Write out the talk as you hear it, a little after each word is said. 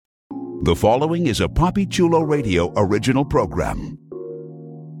The following is a Papi Chulo Radio original program.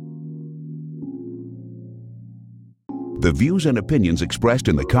 The views and opinions expressed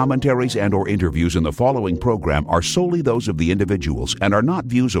in the commentaries and/or interviews in the following program are solely those of the individuals and are not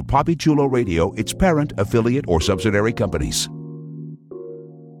views of Papi Chulo Radio, its parent, affiliate, or subsidiary companies.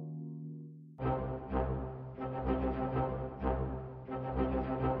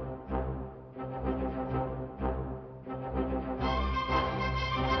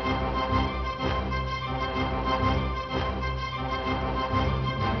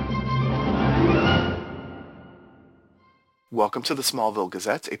 Welcome to the Smallville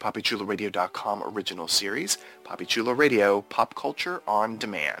Gazette, a PapiChuloRadio.com original series, Papi Chulo Radio, Pop Culture on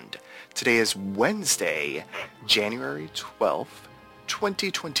Demand. Today is Wednesday, January 12th,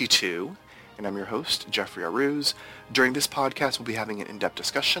 2022, and I'm your host, Jeffrey Aruz. During this podcast, we'll be having an in-depth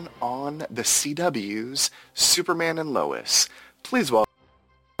discussion on the CW's Superman and Lois. Please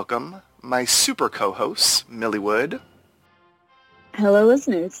welcome my super co-hosts, Millie Wood. Hello,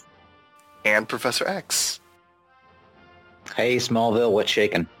 listeners. And Professor X. Hey, Smallville, what's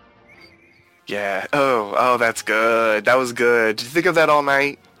shaking? Yeah. Oh, that's good. That was good. Did you think of that all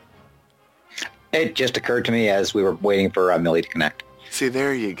night? It just occurred to me as we were waiting for Millie to connect. See,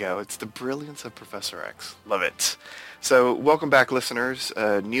 there you go. It's the brilliance of Professor X. Love it. So, welcome back, listeners.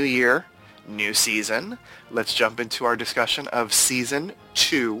 New year, new season. Let's jump into our discussion of Season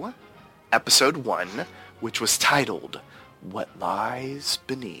 2, Episode 1, which was titled, What Lies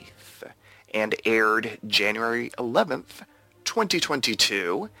Beneath, and aired January 11th,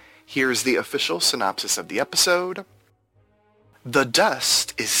 2022. Here's the official synopsis of the episode. The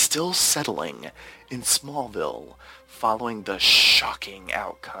dust is still settling in Smallville following the shocking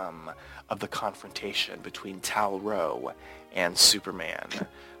outcome of the confrontation between Tal-Rho and Superman.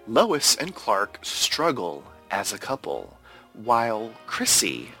 Lois and Clark struggle as a couple, while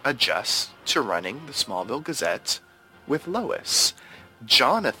Chrissy adjusts to running the Smallville Gazette with Lois.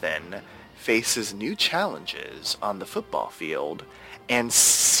 Jonathan faces new challenges on the football field, and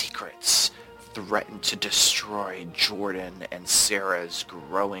secrets threaten to destroy Jordan and Sarah's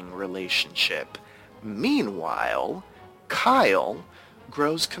growing relationship. Meanwhile, Kyle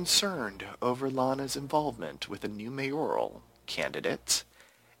grows concerned over Lana's involvement with a new mayoral candidate,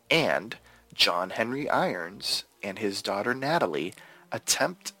 and John Henry Irons and his daughter Natalie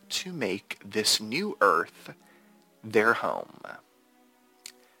attempt to make this new Earth their home.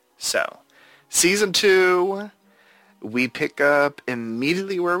 So, Season 2, we pick up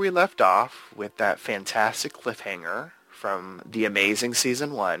immediately where we left off with that fantastic cliffhanger from the amazing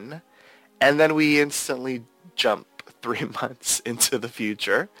Season 1, and then we instantly jump 3 months into the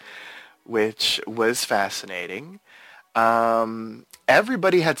future, which was fascinating.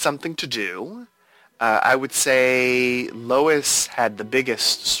 Everybody had something to do. I would say Lois had the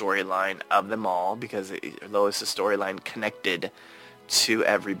biggest storyline of them all because Lois' storyline connected to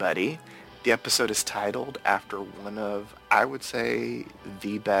everybody. The episode is titled after one of, I would say,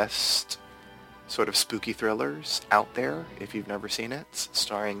 the best sort of spooky thrillers out there, if you've never seen it,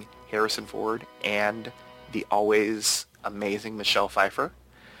 starring Harrison Ford and the always amazing Michelle Pfeiffer.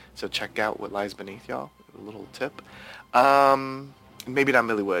 So check out What Lies Beneath, y'all. A little tip. Maybe not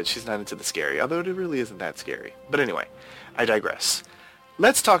Millie Wood. She's not into the scary, although it really isn't that scary. But anyway, I digress.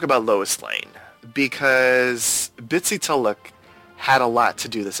 Let's talk about Lois Lane, because Bitsy Tulloch had a lot to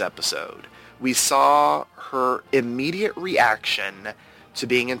do this episode. We saw her immediate reaction to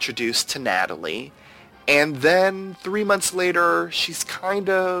being introduced to Natalie, and then 3 months later, she's kind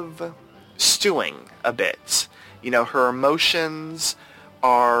of stewing a bit. You know, her emotions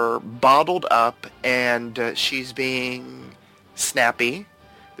are bottled up, and she's being snappy.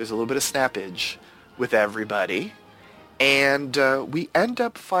 There's a little bit of snappage with everybody. And we end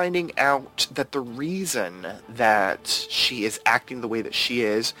up finding out that the reason that she is acting the way that she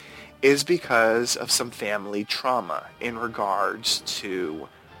is because of some family trauma in regards to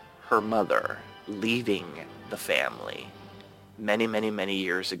her mother leaving the family many, many, many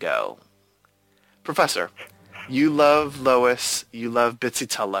years ago. Professor, you love Lois, you love Bitsy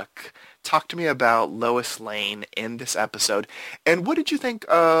Tulloch. Talk to me about Lois Lane in this episode. And what did you think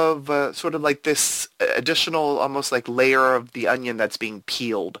of sort of like this additional almost like layer of the onion that's being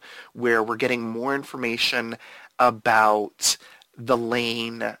peeled, where we're getting more information about the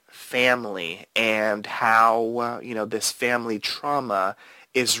Lane family and how, this family trauma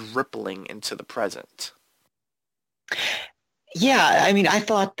is rippling into the present? Yeah, I mean, I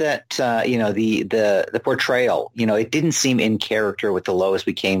thought that, the portrayal, it didn't seem in character with the Lois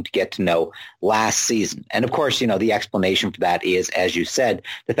we came to get to know last season. And of course, the explanation for that is, as you said,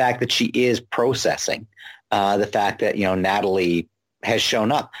 the fact that she is processing, the fact that, Natalie has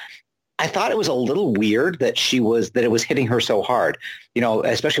shown up. I thought it was a little weird that it was hitting her so hard,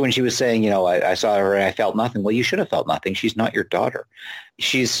 especially when she was saying, I saw her and I felt nothing. Well, you should have felt nothing. She's not your daughter.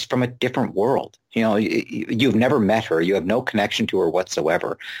 She's from a different world. You've never met her. You have no connection to her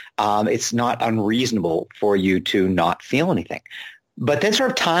whatsoever. It's not unreasonable for you to not feel anything. But then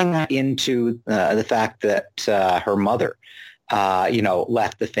sort of tying that into the fact that her mother,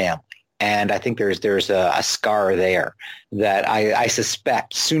 left the family. And I think there's a scar there that I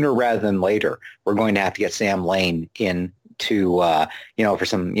suspect sooner rather than later we're going to have to get Sam Lane in to, for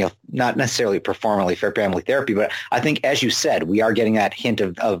some, not necessarily performantly for family therapy, but I think, as you said, we are getting that hint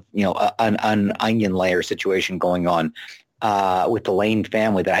of an onion layer situation going on with the Lane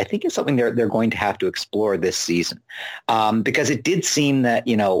family that I think is something they're going to have to explore this season, because it did seem that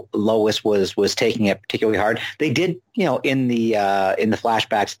Lois was taking it particularly hard. They did in the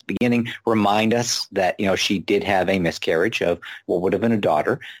flashbacks at the beginning remind us that she did have a miscarriage of what would have been a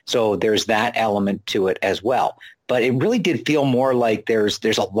daughter, so there's that element to it as well. But it really did feel more like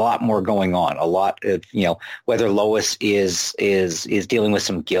there's a lot more going on. A lot of whether Lois is dealing with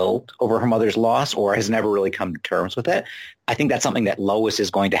some guilt over her mother's loss or has never really come to terms with it. I think that's something that Lois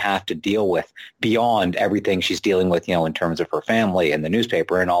is going to have to deal with beyond everything she's dealing with, in terms of her family and the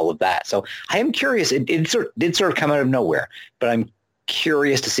newspaper and all of that. So I am curious. It did sort of come out of nowhere, but I'm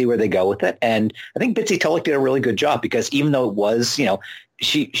curious to see where they go with it. And I think Bitsy Tulloch did a really good job, because even though it was,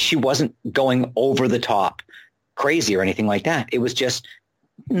 she wasn't going over the top crazy or anything like that. It was just,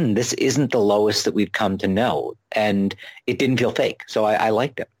 this isn't the Lois that we've come to know. And it didn't feel fake. So I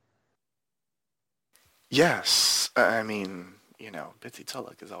liked it. Yes. I mean, Bitsy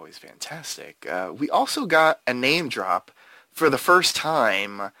Tulloch is always fantastic. We also got a name drop for the first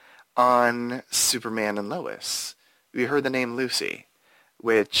time on Superman and Lois. We heard the name Lucy,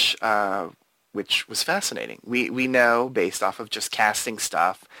 which was fascinating. We know, based off of just casting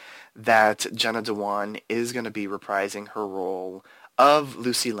stuff, that Jenna Dewan is going to be reprising her role of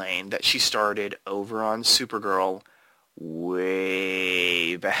Lucy Lane that she started over on Supergirl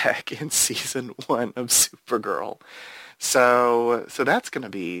way back in season 1 of Supergirl. So that's going to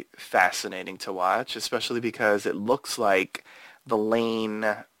be fascinating to watch, especially because it looks like the Lane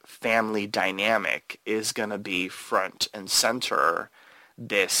family dynamic is going to be front and center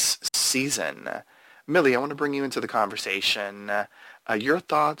this season. Millie, I want to bring you into the conversation. Your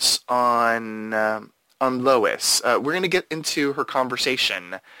thoughts on Lois. We're going to get into her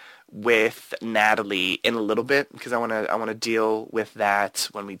conversation with Natalie in a little bit, because I want to deal with that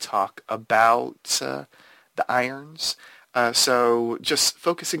when we talk about the Irons. So just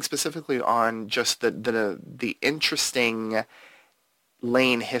focusing specifically on just the interesting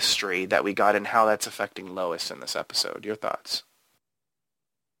Lane history that we got and how that's affecting Lois in this episode. Your thoughts?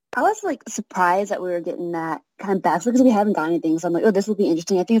 I was surprised that we were getting that kind of backstory, because we haven't got anything. So I'm like, oh, this will be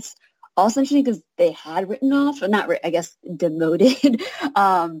interesting. I think it's also interesting because they had written off, or not, I guess, demoted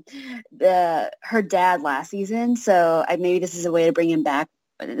her dad last season. So maybe this is a way to bring him back,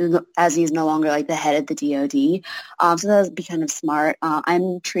 as he's no longer the head of the DOD. So that would be kind of smart. I'm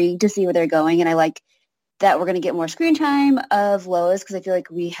intrigued to see where they're going, and I like that we're going to get more screen time of Lois, because I feel like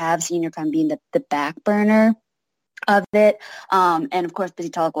we have seen her kind of being the back burner of it. And of course, Busy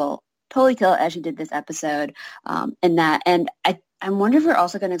Talk will totally kill it, as she did this episode. And I wonder if we're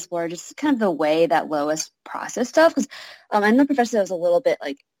also going to explore just kind of the way that Lois processed stuff, because I know Professor was a little bit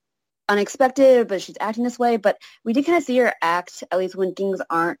unexpected, but she's acting this way. But we did kind of see her act, at least when things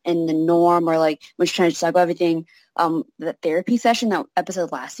aren't in the norm, or when she's trying to talk about everything, the therapy session, that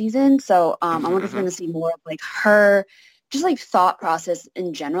episode last season. So I wonder if we're going to see more of her just thought process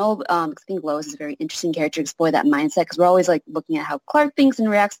in general. Because I think Lois is a very interesting character to explore that mindset, because we're always looking at how Clark thinks and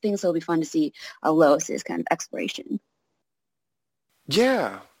reacts to things. So it'll be fun to see Lois's kind of exploration.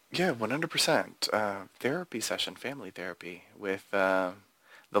 Yeah, 100%. Therapy session, family therapy with the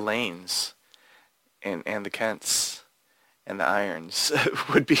Lanes and the Kents and the Irons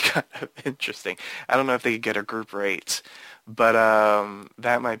would be kind of interesting. I don't know if they could get a group rate, but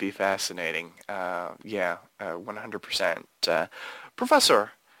that might be fascinating. 100%.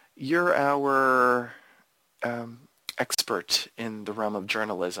 Professor, you're our expert in the realm of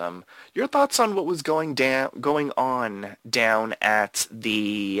journalism. Your thoughts on what was going on down at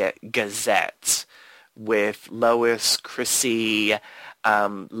the Gazette with Lois, Chrissy,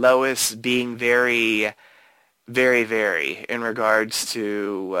 Lois being very, very, very in regards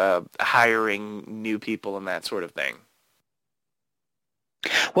to hiring new people and that sort of thing.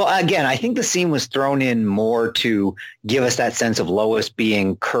 Well, again, I think the scene was thrown in more to give us that sense of Lois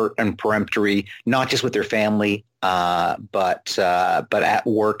being curt and peremptory, not just with her family, but at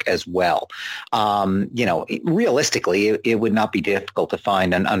work as well. Realistically, it would not be difficult to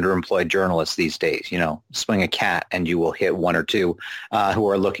find an underemployed journalist these days. Swing a cat and you will hit one or two who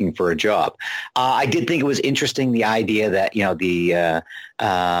are looking for a job. I did think it was interesting, the idea that,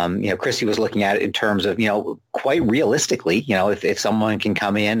 Chrissy was looking at it in terms of, quite realistically, if someone can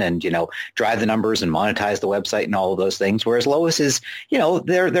come in and, drive the numbers and monetize the website and all of those things, whereas Lois is,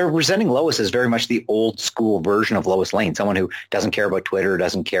 they're presenting Lois as very much the old school version of Lois Lane, someone who doesn't care about Twitter,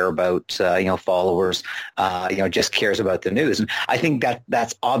 doesn't care about, followers, just cares about the news. And I think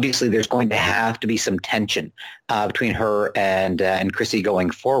that's obviously there's going to have to be some tension between her and Chrissy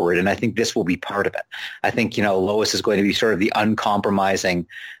going forward. And I think this will be part of it. I think, Lois is going to be sort of the uncompromising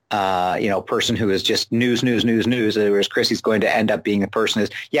person who is just news, whereas Chrissy's going to end up being the person who's,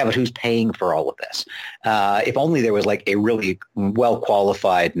 but who's paying for all of this? If only there was like a really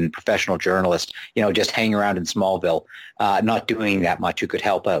well-qualified and professional journalist, just hanging around in Smallville, not doing that much, who could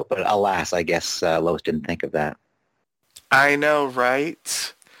help out. But alas, I guess Lois didn't think of that. I know,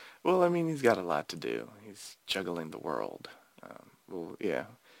 right? Well, I mean, he's got a lot to do. He's juggling the world.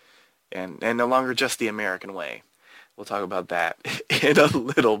 And no longer just the American way. We'll talk about that in a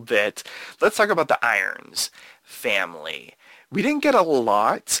little bit. Let's talk about the Irons family. We didn't get a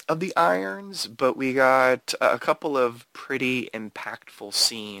lot of the Irons, but we got a couple of pretty impactful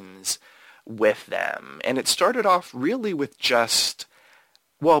scenes with them. And it started off really with just,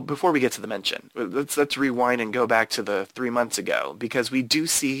 before we get to the mention, let's rewind and go back to the 3 months ago, because we do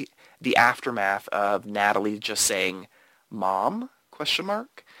see the aftermath of Natalie just saying, "Mom?" ?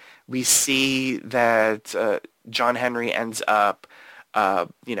 We see that John Henry ends up,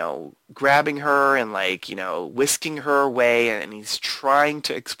 grabbing her and whisking her away, and he's trying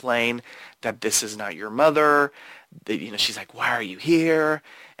to explain that this is not your mother. That, she's like, "Why are you here?"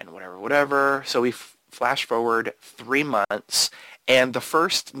 and whatever. So we flash forward 3 months, and the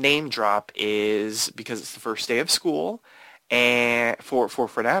first name drop is because it's the first day of school, and for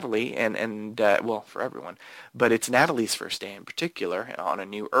Natalie and for everyone, but it's Natalie's first day in particular on a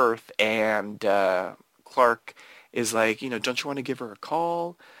new Earth, and Clark is like, don't you want to give her a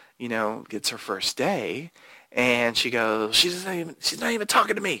call? It's her first day, and she goes, she's not even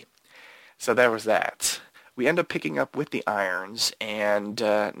talking to me. So there was that. We end up picking up with the Irons, and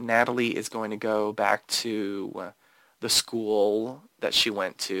Natalie is going to go back to the school that she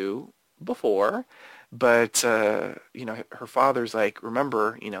went to before. But, her father's like,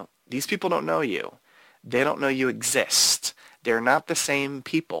 remember, these people don't know you. They don't know you exist. They're not the same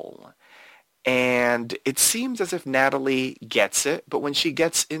people. And it seems as if Natalie gets it, but when she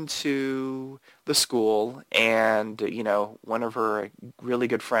gets into the school and, one of her really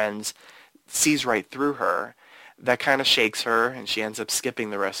good friends sees right through her, that kind of shakes her, and she ends up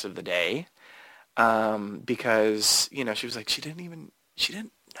skipping the rest of the day because, she was like, she didn't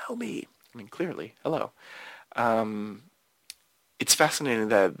know me. I mean, clearly, hello. It's fascinating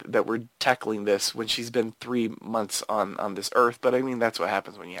that we're tackling this when she's been 3 months on this Earth, but I mean, that's what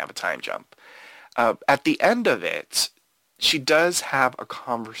happens when you have a time jump. At the end of it, she does have a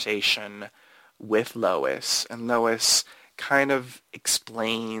conversation with Lois, and Lois kind of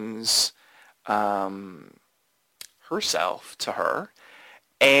explains herself to her.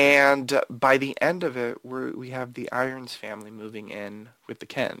 And by the end of it, we have the Irons family moving in with the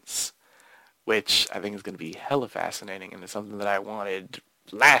Kents, which I think is going to be hella fascinating, and it's something that I wanted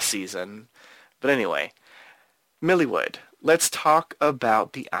last season. But anyway, Millywood, let's talk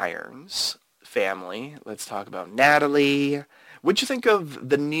about the Irons family. Let's talk about Natalie. What'd you think of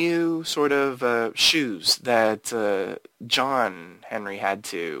the new sort of shoes that John Henry had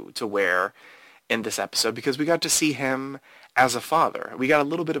to wear in this episode? Because we got to see him as a father. We got a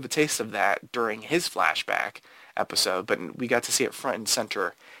little bit of a taste of that during his flashback episode, but we got to see it front and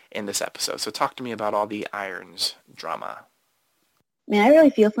center in this episode. So talk to me about all the Irons drama. I mean, I really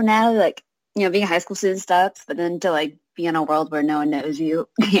feel for Natalie, being a high school student sucks, but then to be in a world where no one knows you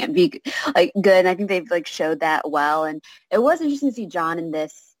can't be good. And I think they've showed that well. And it was interesting to see John in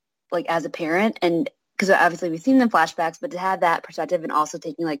this as a parent, and because obviously we've seen them flashbacks, but to have that perspective and also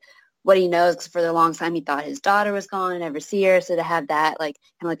taking what he knows, because for the long time he thought his daughter was gone and never see her. So to have that kind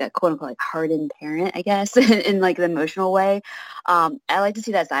of a quote unquote hardened parent, I guess, in the emotional way, I like to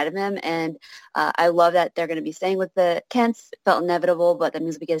see that side of him, and I love that they're going to be staying with the Kents. It felt inevitable, but that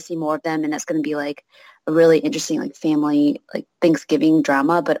means we get to see more of them, and that's going to be a really interesting family Thanksgiving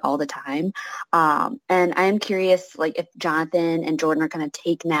drama, but all the time. And I am curious if Jonathan and Jordan are going to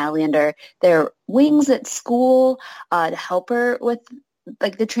take Natalie under their wings at school to help her with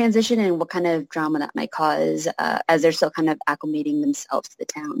the transition, and what kind of drama that might cause as they're still kind of acclimating themselves to the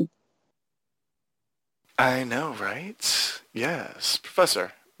town. I know, right? Yes.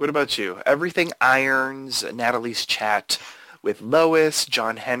 Professor, what about you? Everything irons, Natalie's chat with Lois,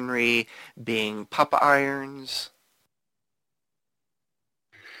 John Henry being Papa Irons.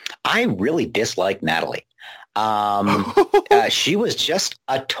 I really dislike Natalie. She was just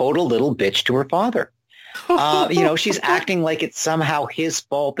a total little bitch to her father. She's acting like it's somehow his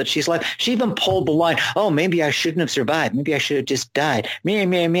fault that she's alive. She even pulled the line, oh, maybe I shouldn't have survived. Maybe I should have just died. Mia,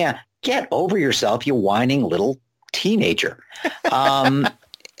 mia, mia. Get over yourself, you whining little teenager. And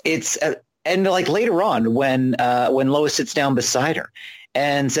like later on when Lois sits down beside her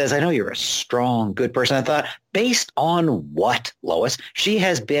and says, I know you're a strong, good person. I thought, based on what, Lois? She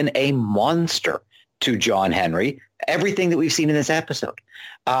has been a monster to John Henry, everything that we've seen in this episode.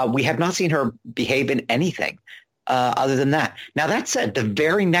 We have not seen her behave in anything other than that. Now, that said, the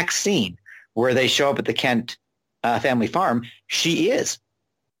very next scene where they show up at the Kent family farm, she is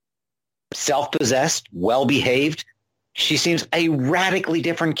self-possessed, well-behaved. She seems a radically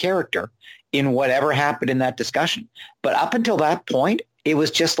different character in whatever happened in that discussion. But up until that point, it was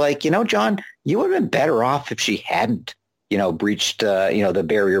just like, John, you would have been better off if she hadn't, breached, the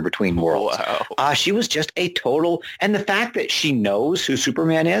barrier between worlds. Wow. She was just a total, and the fact that she knows who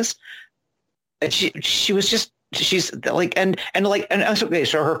Superman is, she was just, she's like, okay,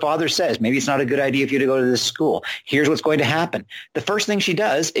 so her father says, maybe it's not a good idea for you to go to this school. Here's what's going to happen. The first thing she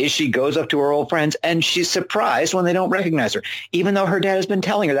does is she goes up to her old friends and she's surprised when they don't recognize her, even though her dad has been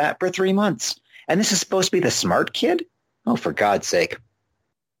telling her that for 3 months. And this is supposed to be the smart kid? Oh, for God's sake.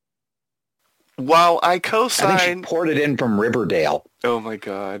 While I co-sign... I think she poured it in from Riverdale. Oh, my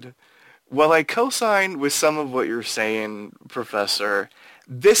God. While I co-sign with some of what you're saying, Professor,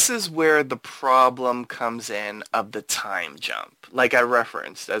 this is where the problem comes in of the time jump. Like I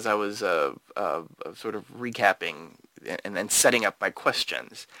referenced as I was sort of recapping and then setting up my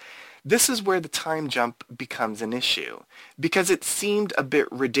questions. This is where the time jump becomes an issue because it seemed a bit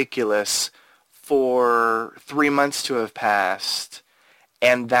ridiculous for 3 months to have passed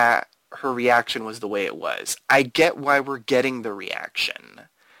and that her reaction was the way it was. I get why we're getting the reaction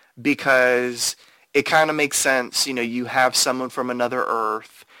because it kind of makes sense. You have someone from another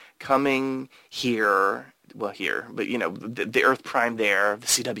Earth coming here, but the Earth Prime there, the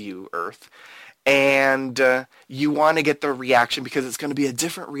CW Earth, and you want to get the reaction because it's going to be a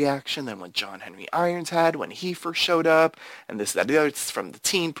different reaction than what John Henry Irons had when he first showed up, and this, that, the other. It's from the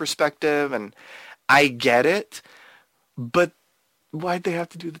teen perspective, and I get it, but why'd they have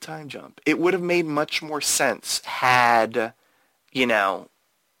to do the time jump? It would have made much more sense had,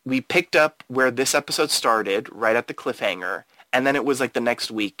 we picked up where this episode started, right at the cliffhanger, and then it was like the next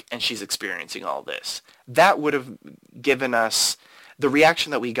week, and she's experiencing all this. That would have given us, the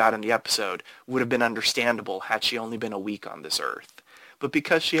reaction that we got in the episode would have been understandable had she only been a week on this Earth. But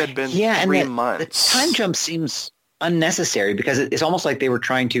because she had been 3 months... The time jump seems unnecessary because it's almost like they were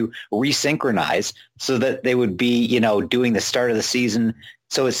trying to resynchronize so that they would be, doing the start of the season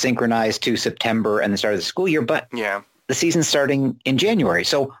so it's synchronized to September and the start of the school year. But yeah, the season's starting in January.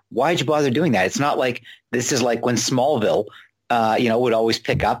 So why'd you bother doing that? It's not like this is like when Smallville, would always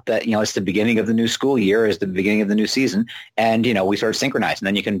pick up that, it's the beginning of the new school year, is the beginning of the new season. And, we sort of synchronize. And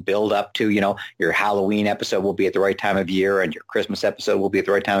then you can build up to, your Halloween episode will be at the right time of year and your Christmas episode will be at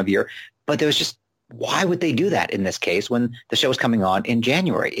the right time of year. But there was just, why would they do that in this case when the show was coming on in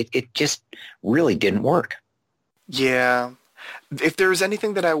January? It just really didn't work. Yeah. If there was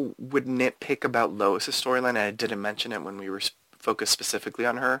anything that I would nitpick about Lois' storyline, and I didn't mention it when we were focused specifically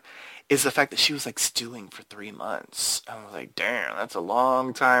on her, is the fact that she was like stewing for 3 months. I was like, damn, that's a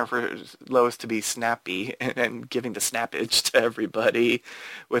long time for Lois to be snappy and giving the snappage to everybody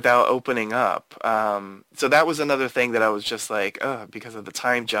without opening up. So that was another thing that I was just like, because of the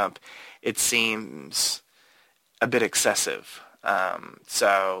time jump, it seems a bit excessive.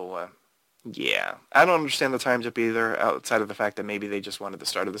 Yeah, I don't understand the time jump either, outside of the fact that maybe they just wanted the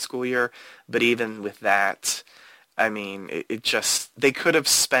start of the school year. But even with that, I mean, they could have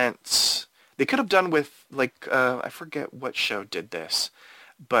done with, like, I forget what show did this,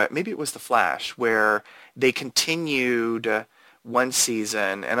 but maybe it was The Flash, where they continued one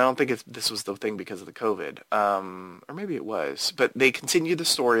season, and I don't think this was the thing because of the COVID, or maybe it was, but they continued the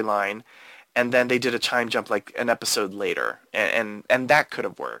storyline, and then they did a time jump like an episode later, and that could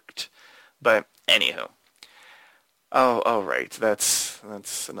have worked. But anywho, oh right, that's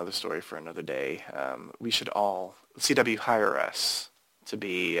another story for another day. We should all CW hire us to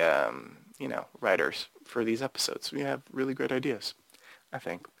be writers for these episodes. We have really great ideas, I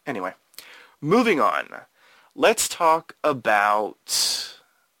think. Anyway, moving on. Let's talk about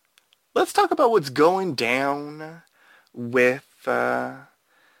what's going down with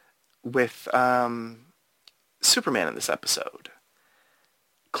Superman in this episode.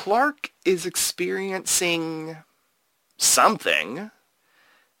 Clark is experiencing something,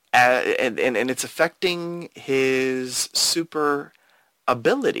 and it's affecting his super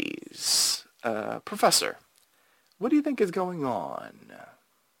abilities. Professor, what do you think is going on?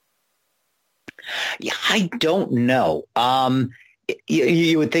 Yeah, I don't know.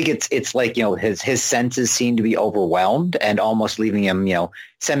 You would think it's like, his senses seem to be overwhelmed and almost leaving him,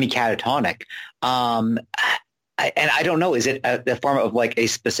 semi-catatonic. And I don't know, is it a form of like a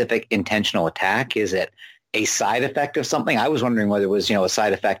specific intentional attack? Is it a side effect of something? I was wondering whether it was, a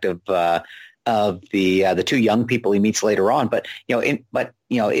side effect of the two young people he meets later on. But, and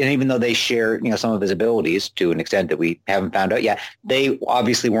even though they share, some of his abilities to an extent that we haven't found out yet, they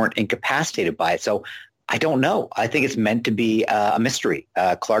obviously weren't incapacitated by it. So I don't know. I think it's meant to be a mystery.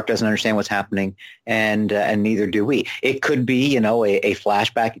 Clark doesn't understand what's happening, and neither do we. It could be, a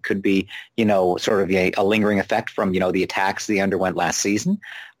flashback. It could be, sort of a lingering effect from, the attacks they underwent last season,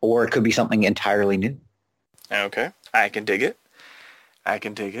 or it could be something entirely new. Okay, I can dig it. I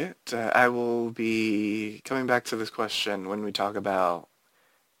will be coming back to this question when we talk about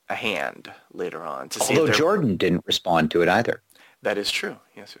a hand later on. Although Jordan didn't respond to it either. That is true.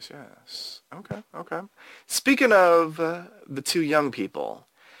 Yes. Okay. Speaking of the two young people,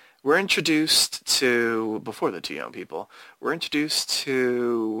 we're introduced to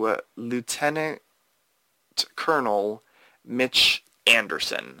Lieutenant Colonel Mitch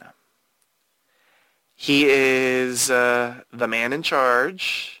Anderson. He is the man in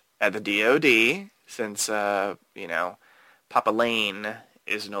charge at the DOD since, Papa Lane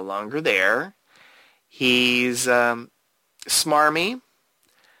is no longer there. He's smarmy,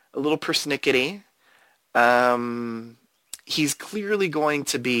 a little persnickety. He's clearly going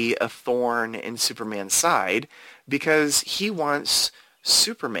to be a thorn in Superman's side because he wants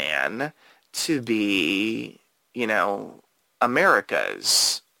Superman to be,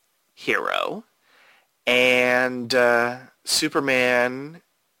 America's hero. And Superman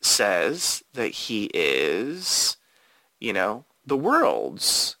says that he is, the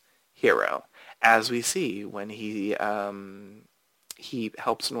world's hero, as we see when he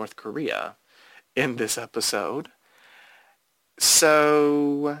helps North Korea in this episode.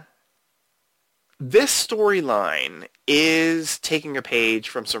 So this storyline is taking a page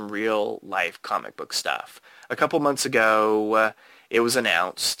from some real-life comic book stuff. A couple months ago, it was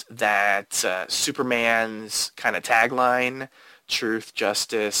announced that Superman's kind of tagline, truth,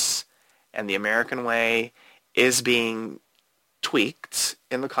 justice, and the American way, is being tweaked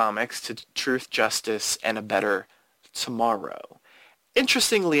in the comics to truth, justice, and a better tomorrow.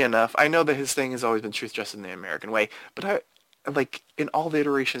 Interestingly enough, I know that his thing has always been truth, justice, and the American way, but in all the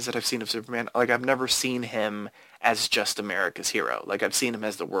iterations that I've seen of Superman, I've never seen him as just America's hero. I've seen him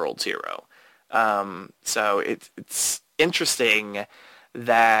as the world's hero. So it's interesting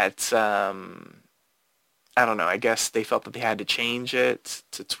that, I don't know, I guess they felt that they had to change it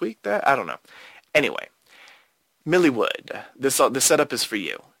to tweak that. I don't know. Anyway, Millie Wood, this setup is for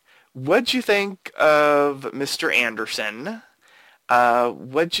you. What'd you think of Mr. Anderson?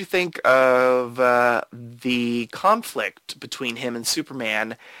 What'd you think of the conflict between him and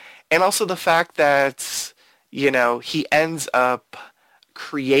Superman, and also the fact that, he ends up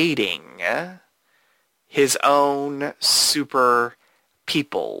creating his own super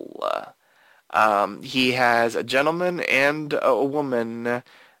people. He has a gentleman and a woman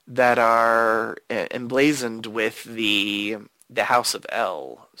that are emblazoned with the House of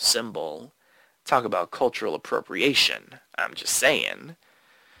L symbol. Talk about cultural appropriation. I'm just saying.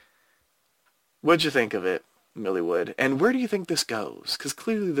 What'd you think of it, Millie Wood? And where do you think this goes? Because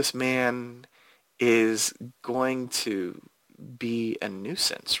clearly this man is going to be a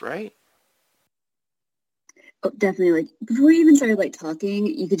nuisance, right? Oh, definitely. Before we even started talking,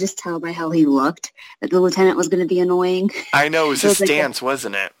 you could just tell by how he looked that the lieutenant was going to be annoying. I know, it was his stance,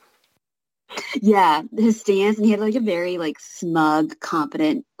 wasn't it? Yeah, his stance, and he had a very smug,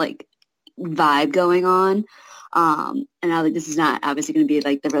 confident vibe going on. And now this is not obviously going to be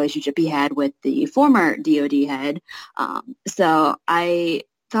the relationship he had with the former DOD head. So I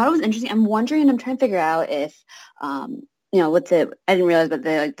thought it was interesting. I'm wondering, I'm trying to figure out if what's it? I didn't realize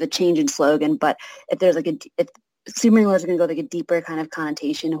about the change in slogan, but if there's if Superman was going to go a deeper kind of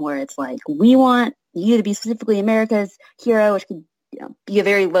connotation where it's we want you to be specifically America's hero, which could be a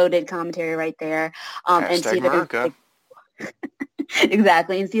very loaded commentary right there. And see America.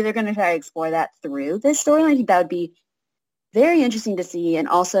 Exactly, and see if they're going to try to explore that through this storyline. I think that would be very interesting to see, and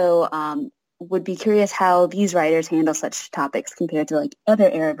also would be curious how these writers handle such topics compared to other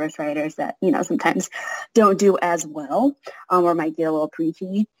Arrowverse writers that sometimes don't do as well, or might get a little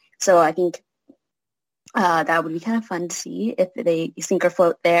preachy. So I think That would be kind of fun to see if they sink or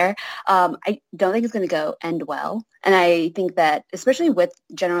float there. I don't think it's going to end well. And I think that, especially with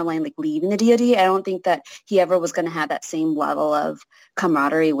General Lane like leaving the DoD, I don't think that he ever was going to have that same level of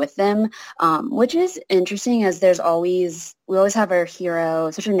camaraderie with them, which is interesting as we always have our hero,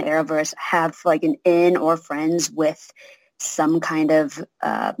 especially in the Arrowverse, have like an in or friends with some kind of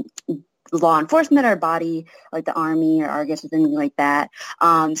law enforcement or body, like the Army or Argus or something like that.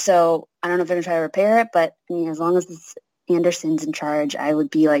 So I don't know if they're going to try to repair it, but I mean, as long as this Anderson's in charge, I would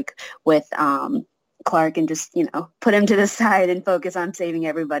be like with Clark and just, put him to the side and focus on saving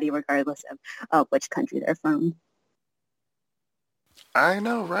everybody regardless of which country they're from. I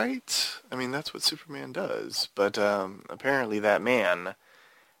know, right? I mean, that's what Superman does. But apparently that man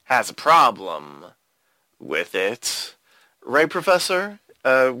has a problem with it. Right, Professor?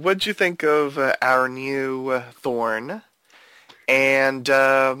 What'd you think of our new Thorn? And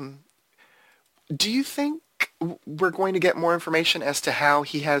do you think we're going to get more information as to how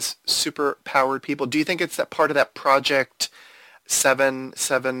he has super-powered people? Do you think it's that part of that Project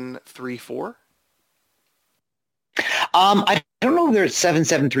 7734? I don't know whether it's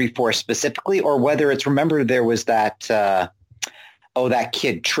 7734 specifically or whether it's, remember there was that, that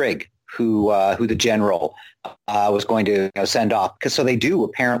kid, Trigg, who the general was going to send off. So they do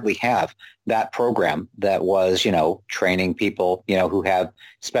apparently have that program that was, training people, who have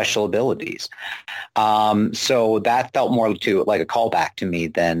special abilities. So that felt more to like a callback to me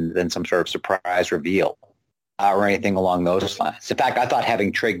than some sort of surprise reveal or anything along those lines. In fact, I thought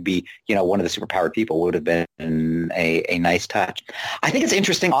having Trigg be, one of the superpowered people would have been a nice touch. I think it's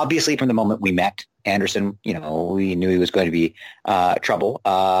interesting, obviously, from the moment we met Anderson, we knew he was going to be trouble.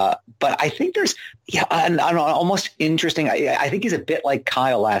 But I think there's, almost interesting. I think he's a bit like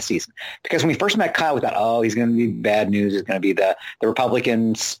Kyle last season, because when we first met Kyle, we thought, he's going to be bad news. He's going to be the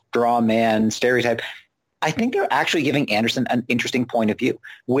Republican straw man stereotype. I think they're actually giving Anderson an interesting point of view,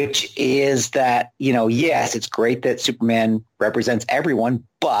 which is that, yes, it's great that Superman represents everyone,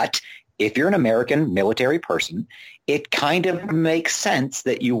 but if you're an American military person, it kind of makes sense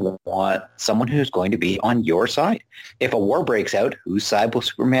that you want someone who's going to be on your side. If a war breaks out, whose side will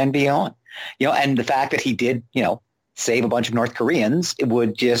Superman be on? And the fact that he did, save a bunch of North Koreans, it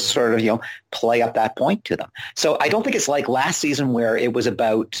would just sort of, play up that point to them. So I don't think it's like last season where it was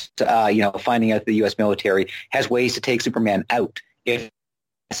about, finding out the U.S. military has ways to take Superman out if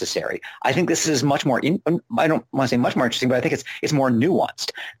necessary. I think this is much more, I don't want to say much more interesting, but I think it's more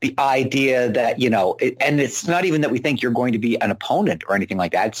nuanced. The idea that, and it's not even that we think you're going to be an opponent or anything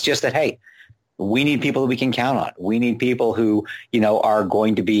like that. It's just that, hey, we need people that we can count on. We need people who, are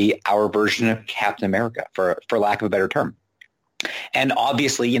going to be our version of Captain America, for lack of a better term. And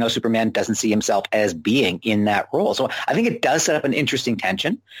obviously, Superman doesn't see himself as being in that role. So I think it does set up an interesting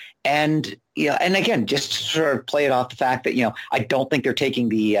tension. And, and again, just to sort of play it off the fact that, I don't think they're taking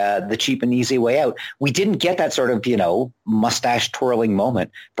the cheap and easy way out. We didn't get that sort of, mustache twirling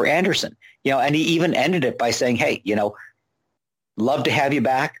moment for Anderson, and he even ended it by saying, hey, love to have you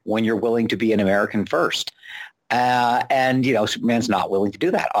back when you're willing to be an American first. And, Superman's not willing to do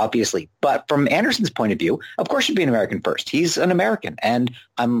that, obviously. But from Anderson's point of view, of course you'd be an American first. He's an American. And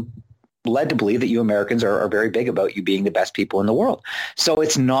I'm led to believe that you Americans are very big about you being the best people in the world. So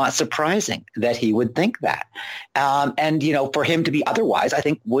it's not surprising that he would think that. And, for him to be otherwise, I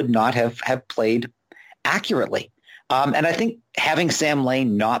think would not have played accurately. And I think having Sam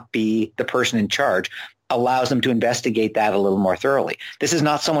Lane not be the person in charge allows them to investigate that a little more thoroughly. This is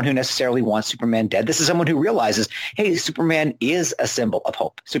not someone who necessarily wants Superman dead. This is someone who realizes, hey, Superman is a symbol of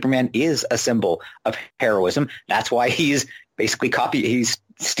hope. Superman is a symbol of heroism. That's why he's basically he's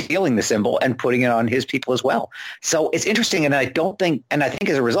stealing the symbol and putting it on his people as well. So it's interesting. And I think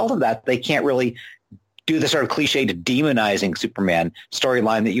as a result of that, they can't really do the sort of cliched demonizing Superman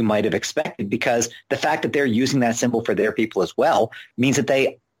storyline that you might have expected, because the fact that they're using that symbol for their people as well means that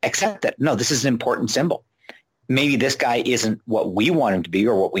they accept that, no, this is an important symbol. Maybe this guy isn't what we want him to be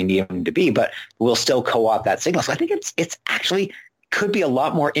or what we need him to be, but we'll still co-opt that signal. So I think it's actually could be a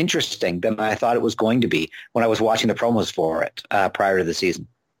lot more interesting than I thought it was going to be when I was watching the promos for it prior to the season.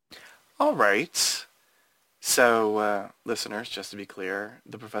 All right. So, listeners, just to be clear,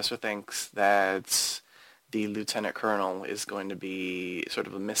 the professor thinks that the lieutenant colonel is going to be sort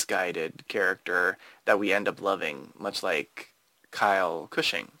of a misguided character that we end up loving, much like Kyle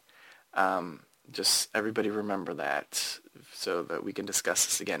Cushing. Just everybody remember that so that we can discuss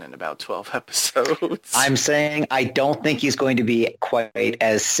this again in about 12 episodes. I'm saying I don't think he's going to be quite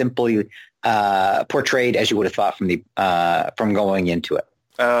as simply portrayed as you would have thought from going into it.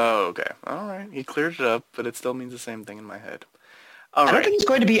 Oh, okay. All right. He cleared it up, but it still means the same thing in my head. All I don't right. think he's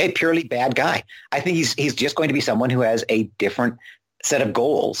going to be a purely bad guy. I think he's just going to be someone who has a different set of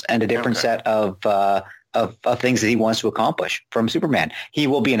goals and a different set of things that he wants to accomplish from Superman. He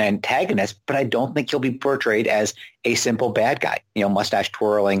will be an antagonist, but I don't think he'll be portrayed as a simple bad guy. Mustache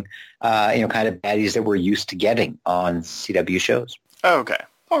twirling, kind of baddies that we're used to getting on CW shows. Okay.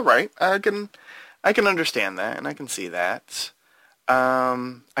 All right. I can understand that, and I can see that.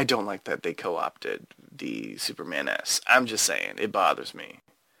 I don't like that they co-opted the Superman S. I'm just saying, it bothers me.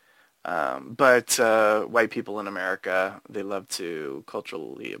 But white people in America, they love to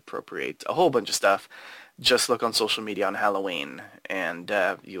culturally appropriate a whole bunch of stuff. Just look on social media on Halloween, and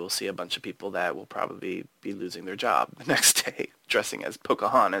you will see a bunch of people that will probably be losing their job the next day, dressing as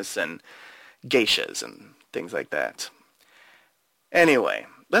Pocahontas and geishas and things like that. Anyway,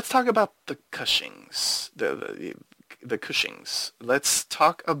 let's talk about the Cushings. The Cushings. Let's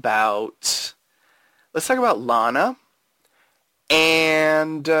talk about Lana,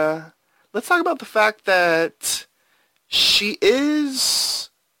 and let's talk about the fact that she is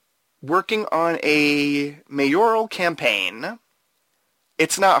working on a mayoral campaign.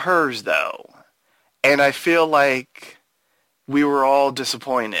 It's not hers, though, and I feel like we were all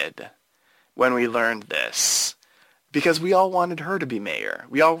disappointed when we learned this, because we all wanted her to be mayor.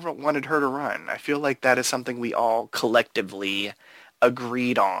 We all wanted her to run. I feel like that is something we all collectively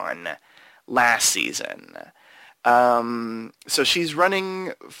agreed on last season. So she's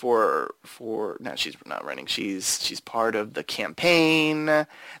running no, she's not running. She's part of the campaign.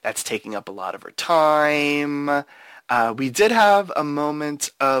 That's taking up a lot of her time. We did have a moment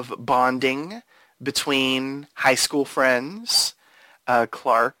of bonding between high school friends,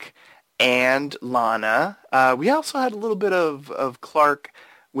 Clark and Lana. We also had a little bit of Clark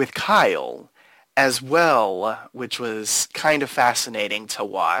with Kyle as well, which was kind of fascinating to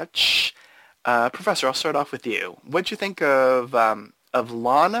watch. Professor, I'll start off with you. What'd you think of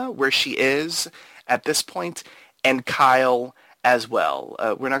Lana, where she is at this point, and Kyle as well?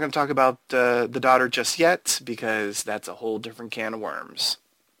 We're not going to talk about the daughter just yet, because that's a whole different can of worms.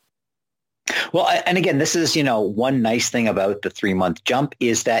 Well, and again, this is, one nice thing about the 3-month jump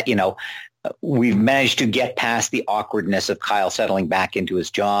is that, we've managed to get past the awkwardness of Kyle settling back into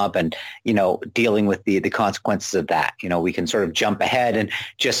his job and, dealing with the consequences of that. We can sort of jump ahead and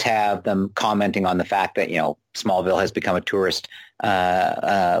just have them commenting on the fact that, Smallville has become a tourist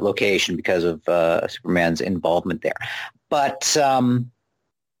location because of Superman's involvement there. But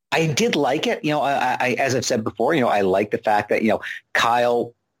I did like it. I as I've said before, I like the fact that,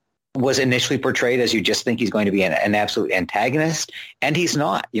 Kyle was initially portrayed as you just think he's going to be an absolute antagonist, and he's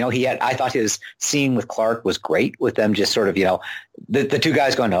not. I thought his scene with Clark was great, with them just sort of, the two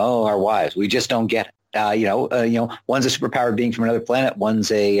guys going, "Oh, our wives, we just don't get it." One's a superpowered being from another planet,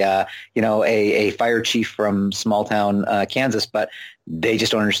 one's a fire chief from small town Kansas, but they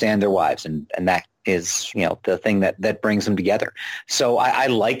just don't understand their wives, and that is the thing that brings them together. So I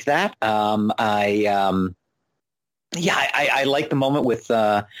liked that. I like the moment with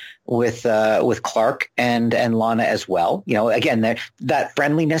Clark and Lana as well. Again, that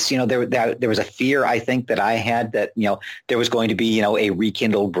friendliness. There was a fear, I think, that I had that there was going to be a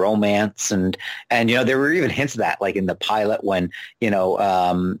rekindled romance, and there were even hints of that, like in the pilot when the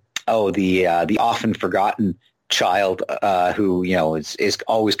often forgotten child who is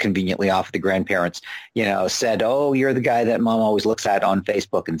always conveniently off with the grandparents said, "Oh, you're the guy that mom always looks at on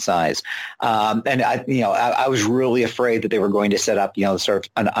Facebook and sighs," and I was really afraid that they were going to set up sort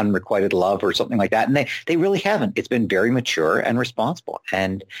of an unrequited love or something like that, and they really haven't. It's been very mature and responsible,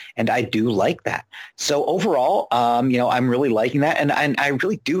 and I do like that. So overall, I'm really liking that, and I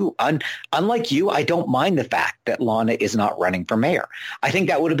really do. Unlike you, I don't mind the fact that Lana is not running for mayor. I think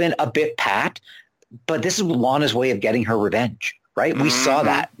that would have been a bit pat. But this is Lana's way of getting her revenge, right? We saw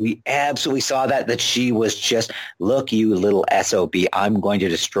that. We absolutely saw that she was just, "Look, you little SOB, I'm going to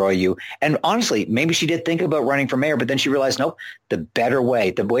destroy you." And honestly, maybe she did think about running for mayor, but then she realized, nope, the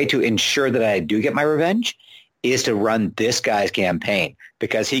way to ensure that I do get my revenge is to run this guy's campaign,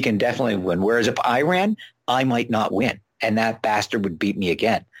 because he can definitely win. Whereas if I ran, I might not win, and that bastard would beat me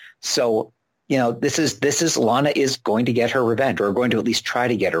again. So this is Lana is going to get her revenge, or going to at least try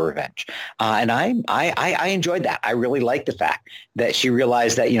to get her revenge. And I enjoyed that. I really liked the fact that she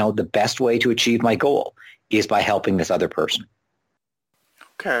realized that, the best way to achieve my goal is by helping this other person.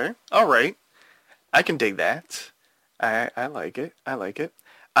 Okay. All right. I can dig that. I like it.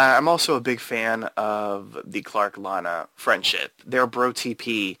 I'm also a big fan of the Clark-Lana friendship. Their bro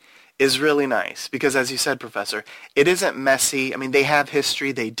TP is really nice because, as you said, Professor, it isn't messy. I mean, they have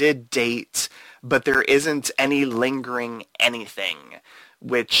history. They did date, but there isn't any lingering anything,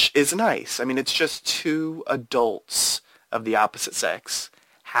 which is nice. I mean, it's just two adults of the opposite sex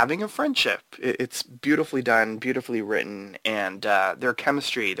having a friendship. It's beautifully done, beautifully written, and their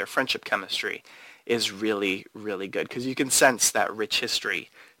chemistry, their friendship chemistry, is really, really good because you can sense that rich history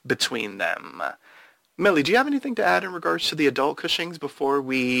between them. Millie, do you have anything to add in regards to the adult Cushings before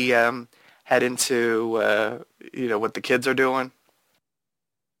we head into what the kids are doing?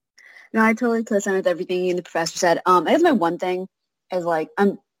 No, I totally co-sign with everything the professor said. I guess my one thing is I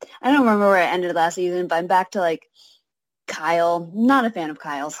don't remember where I ended last season, but I'm back to Kyle. Not a fan of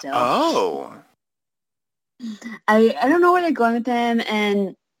Kyle still. Oh. I don't know where they're going with him,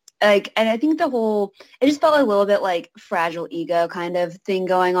 and I think it just felt a little bit fragile ego kind of thing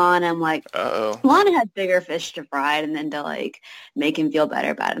going on. I'm uh-oh. Lana had bigger fish to fry and then to make him feel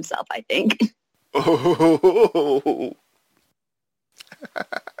better about himself, I think. Oh.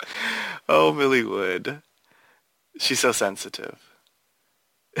 Oh, Millie Wood. She's so sensitive.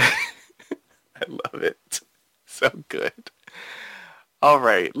 I love it. So good. All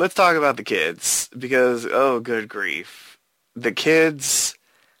right, let's talk about the kids because, oh, good grief. The kids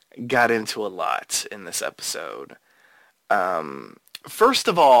got into a lot in this episode. First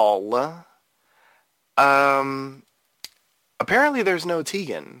of all, apparently there's no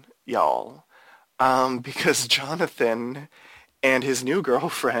Tegan, y'all, because Jonathan and his new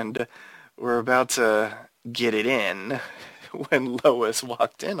girlfriend were about to get it in when Lois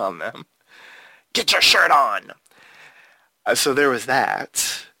walked in on them. Get your shirt on! So there was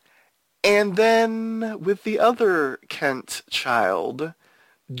that. And then with the other Kent child,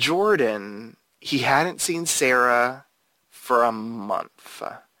 Jordan, he hadn't seen Sarah for a month.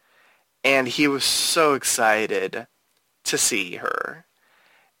 And he was so excited to see her.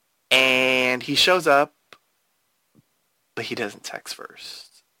 And he shows up, but he doesn't text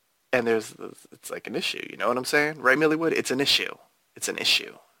first. And it's an issue, you know what I'm saying? Right, Millie Wood? It's an issue. It's an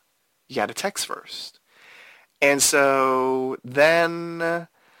issue. You got to text first. And so then,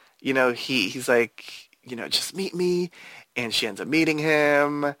 he's just meet me. And she ends up meeting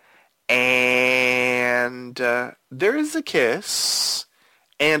him. And there is a kiss.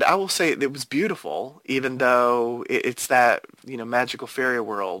 And I will say it was beautiful, even though it's that, magical fairy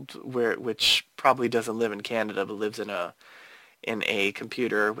world which probably doesn't live in Canada, but lives in a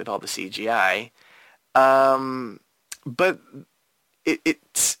computer with all the CGI. But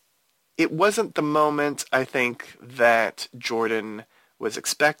it wasn't the moment, I think, that Jordan was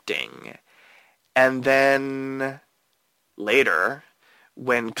expecting. And then later,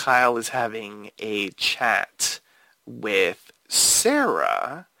 when Kyle is having a chat with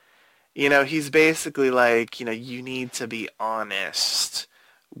Sarah, he's basically you need to be honest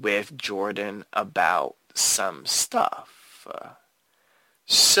with Jordan about some stuff.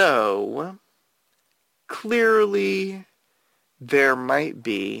 So, clearly, there might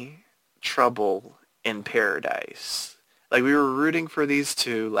be trouble in paradise. We were rooting for these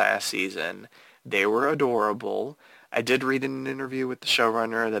two last season. They were adorable. I did read in an interview with the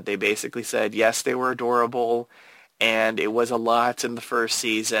showrunner that they basically said, yes, they were adorable, and it was a lot in the first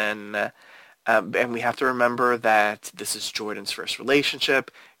season. And we have to remember that this is Jordan's first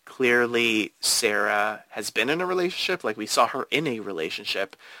relationship. Clearly, Sarah has been in a relationship. We saw her in a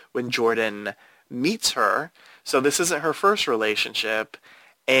relationship when Jordan meets her. So this isn't her first relationship.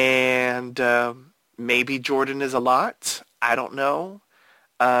 And maybe Jordan is a lot. I don't know.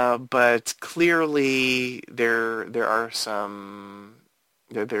 But clearly there's a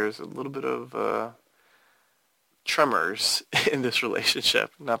little bit of tremors in this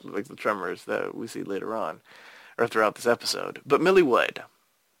relationship. Not like the tremors that we see later on or throughout this episode. But Millie Wood,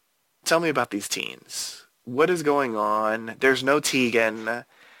 tell me about these teens. What is going on? There's no Tegan.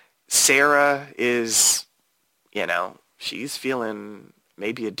 Sarah is, she's feeling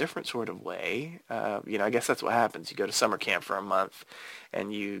maybe a different sort of way. I guess that's what happens. You go to summer camp for a month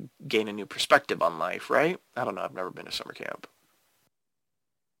and you gain a new perspective on life, right? I don't know. I've never been to summer camp.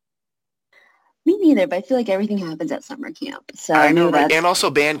 Me neither, but I feel like everything happens at summer camp. So I know, right? And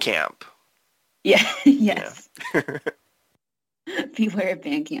also band camp. Yeah, yes. Yeah. Beware of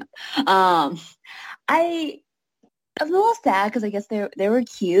band camp. I'm a little sad because I guess they were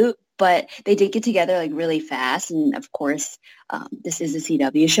cute, but they did get together really fast. And of course, this is a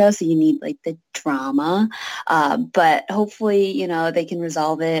CW show, so you need the drama. But hopefully, they can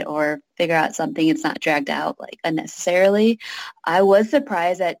resolve it or figure out something. It's not dragged out unnecessarily. I was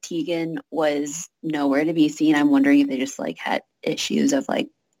surprised that Tegan was nowhere to be seen. I'm wondering if they just had issues of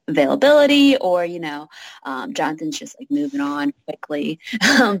availability, or Jonathan's just like moving on quickly.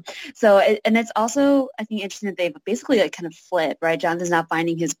 And it's also, I think, interesting that they've basically like kind of flipped, right? Jonathan's not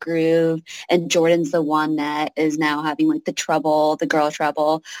finding his groove, and Jordan's the one that is now having like the girl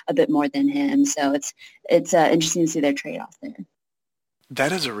trouble a bit more than him. So it's interesting to see their trade-off there.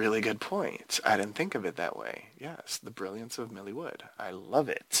 That is a really good point. I didn't think of it that way. Yes, the brilliance of Millie Wood. I love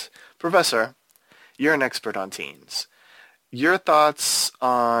it. Professor, you're an expert on teens. Your thoughts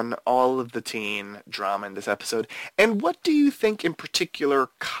on all of the teen drama in this episode, and what do you think in particular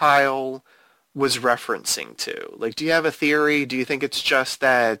Kyle was referencing to? Like, do you have a theory? Do you think it's just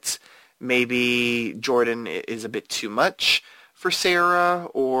that maybe Jordan is a bit too much for Sarah,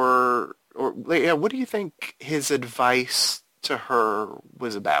 or what do you think his advice to her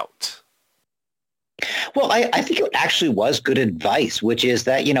was about? Well, I think it actually was good advice, which is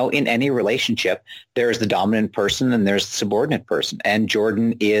that, in any relationship, there's the dominant person and there's the subordinate person. And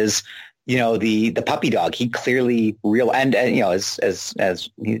Jordan is, the puppy dog. He clearly as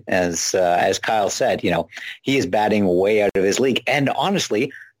Kyle said, he is batting way out of his league. And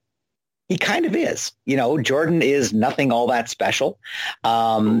honestly, he kind of is. Jordan is nothing all that special.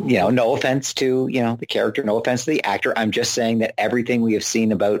 No offense to, the character, no offense to the actor. I'm just saying that everything we have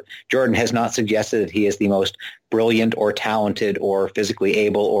seen about Jordan has not suggested that he is the most brilliant or talented or physically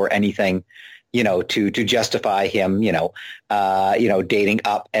able or anything, to justify him, dating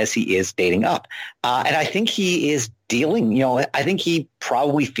up as he is dating up. And I think he is dealing, I think he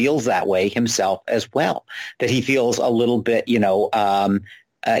probably feels that way himself as well, that he feels a little bit,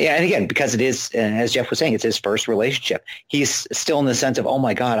 and again, because it is, as Jeff was saying, it's his first relationship. He's still in the sense of, oh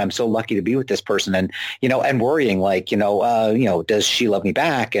my God, I'm so lucky to be with this person, and and worrying like, does she love me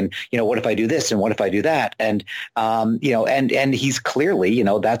back, and what if I do this, and what if I do that, and and he's clearly,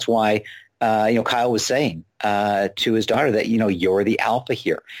 that's why Kyle was saying to his daughter that you're the alpha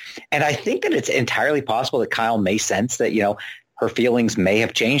here, and I think that it's entirely possible that Kyle may sense that her feelings may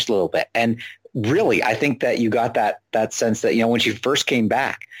have changed a little bit, and really, I think that you got that sense that, when she first came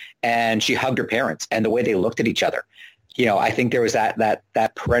back and she hugged her parents and the way they looked at each other, I think there was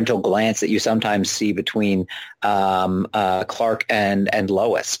that parental glance that you sometimes see between Clark and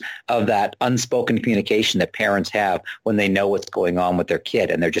Lois, of that unspoken communication that parents have when they know what's going on with their kid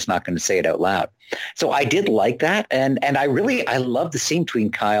and they're just not going to say it out loud. So I did like that, and I love the scene between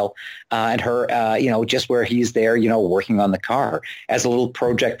Kyle and her, just where he's there, working on the car as a little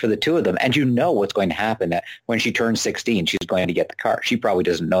project for the two of them. And what's going to happen, that when she turns 16, she's going to get the car. She probably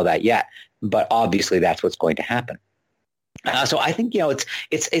doesn't know that yet, but obviously that's what's going to happen. So I think, it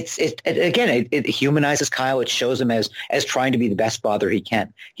humanizes Kyle. It shows him as trying to be the best father he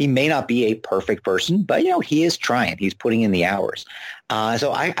can. He may not be a perfect person, but, he is trying. He's putting in the hours.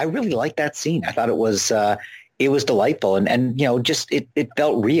 So I really liked that scene. I thought it was delightful, and it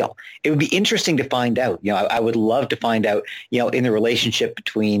felt real. It would be interesting to find out. I would love to find out, in the relationship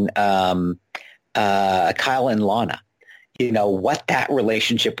between Kyle and Lana, what that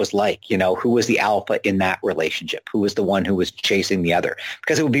relationship was like, who was the alpha in that relationship, who was the one who was chasing the other,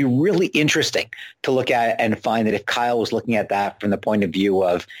 because it would be really interesting to look at and find that if Kyle was looking at that from the point of view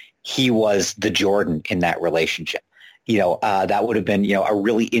of he was the Jordan in that relationship, that would have been, a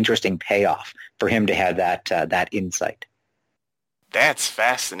really interesting payoff for him to have that insight. That's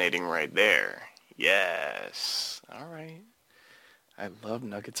fascinating right there. Yes. All right. I love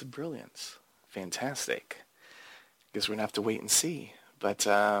nuggets of brilliance. Fantastic. Guess we're going to have to wait and see. But,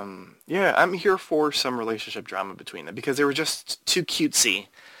 I'm here for some relationship drama between them, because they were just too cutesy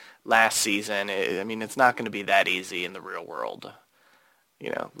last season. It's not going to be that easy in the real world.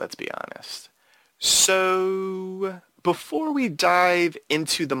 Let's be honest. So, before we dive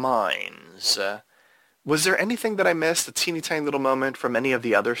into the mines, was there anything that I missed, a teeny tiny little moment from any of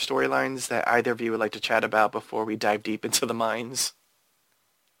the other storylines that either of you would like to chat about before we dive deep into the mines?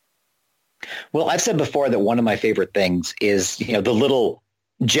 Well, I've said before that one of my favorite things is, the little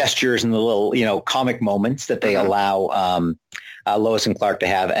gestures and the little, comic moments that they allow Lois and Clark to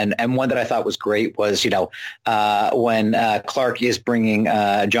have. And one that I thought was great was, when Clark is bringing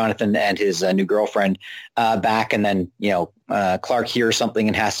Jonathan and his new girlfriend back, and then, Clark hears something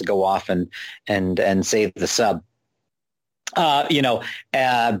and has to go off and save the sub. But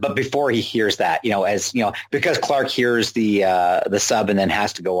before he hears that, because Clark hears the sub and then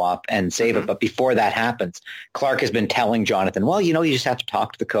has to go off and save it. But before that happens, Clark has been telling Jonathan, well, you just have to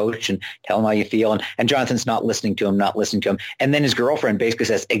talk to the coach and tell him how you feel. And Jonathan's not listening to him. And then his girlfriend basically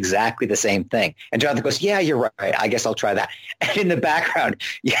says exactly the same thing. And Jonathan goes, yeah, you're right. I guess I'll try that. And in the background,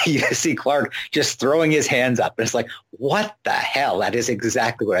 you see Clark just throwing his hands up. And it's like, what the hell? That is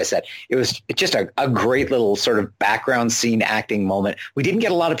exactly what I said. It was just a great little sort of background scene screen acting moment. We didn't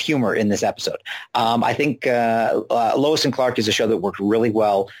get a lot of humor in this episode. I think Lois and Clark is a show that worked really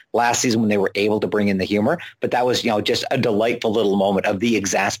well last season when they were able to bring in the humor, but that was, just a delightful little moment of the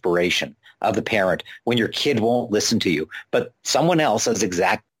exasperation of the parent when your kid won't listen to you, but someone else says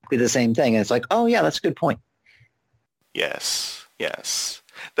exactly the same thing. And it's like, oh yeah, that's a good point. Yes.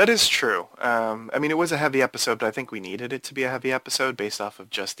 That is true. It was a heavy episode, but I think we needed it to be a heavy episode based off of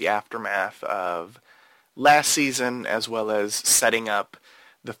just the aftermath of last season, as well as setting up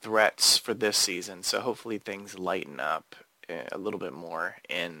the threats for this season. So hopefully things lighten up a little bit more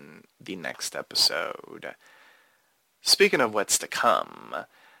in the next episode. Speaking of what's to come,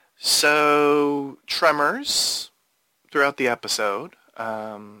 so tremors throughout the episode.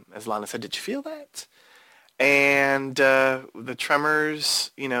 As Lana said, did you feel that? And the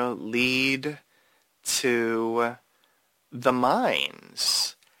tremors, lead to the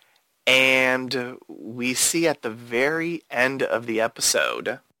mines. And we see at the very end of the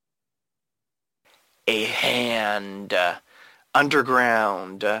episode a hand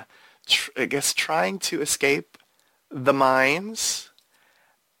underground, trying to escape the mines.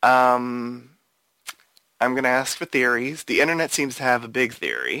 I'm going to ask for theories. The internet seems to have a big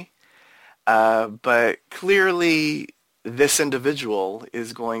theory. But clearly this individual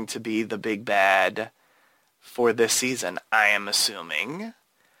is going to be the big bad for this season, I am assuming.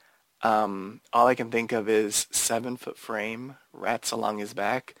 All I can think of is 7-foot frame, rats along his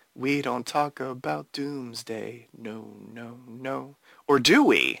back. We don't talk about doomsday. No. Or do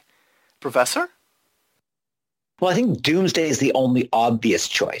we? Professor? Well, I think doomsday is the only obvious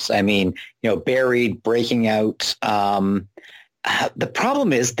choice. I mean, buried, breaking out. The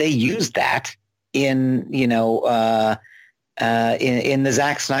problem is they use that in the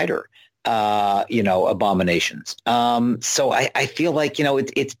Zack Snyder, abominations. So I feel like,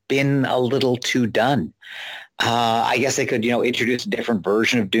 it's been a little too done. I guess they could, introduce a different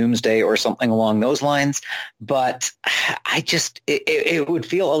version of Doomsday or something along those lines. But it would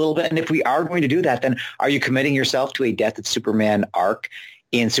feel a little bit. And if we are going to do that, then are you committing yourself to a Death of Superman arc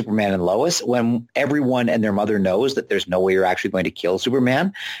in Superman and Lois when everyone and their mother knows that there's no way you're actually going to kill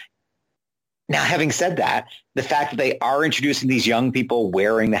Superman? Now, having said that, the fact that they are introducing these young people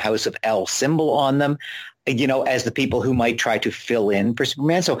wearing the House of L symbol on them, as the people who might try to fill in for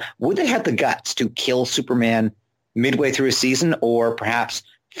Superman. So would they have the guts to kill Superman midway through a season or perhaps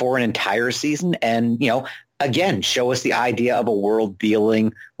for an entire season and, again, show us the idea of a world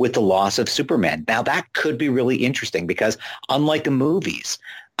dealing with the loss of Superman? Now, that could be really interesting because unlike the movies,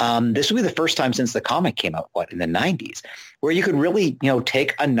 this would be the first time since the comic came out, in the 90s, where you could really,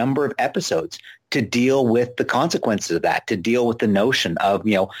 take a number of episodes to deal with the consequences of that, to deal with the notion of,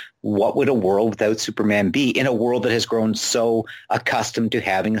 what would a world without Superman be in a world that has grown so accustomed to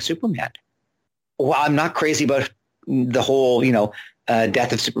having a Superman? Well, I'm not crazy about the whole,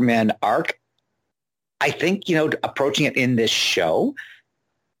 Death of Superman arc. I think, approaching it in this show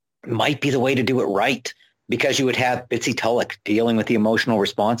might be the way to do it right, because you would have Bitsy Tulloch dealing with the emotional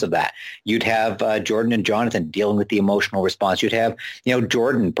response of that. You'd have Jordan and Jonathan dealing with the emotional response. You'd have,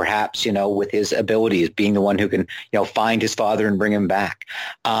 Jordan perhaps, with his abilities being the one who can, find his father and bring him back.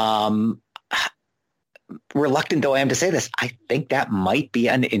 Reluctant though I am to say this, I think that might be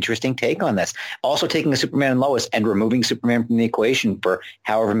an interesting take on this. Also taking a Superman and Lois and removing Superman from the equation for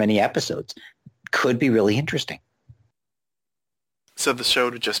however many episodes could be really interesting. So the show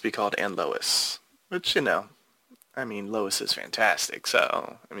would just be called And Lois, which, Lois is fantastic.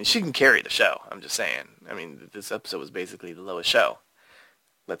 So, she can carry the show. I'm just saying. This episode was basically the Lois show.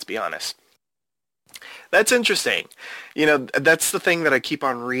 Let's be honest. That's interesting. That's the thing that I keep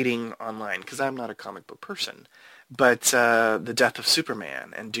on reading online because I'm not a comic book person. But the death of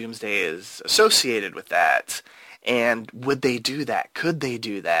Superman and Doomsday is associated with that. And would they do that? Could they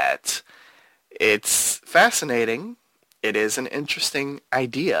do that? It's fascinating. It is an interesting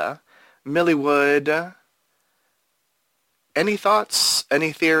idea. Millie Wood, any thoughts,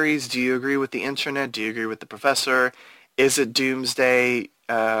 any theories? Do you agree with the internet? Do you agree with the professor? Is it Doomsday?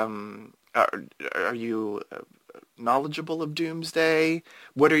 Are you knowledgeable of Doomsday?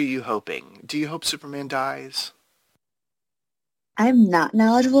 What are you hoping? Do you hope Superman dies? I'm not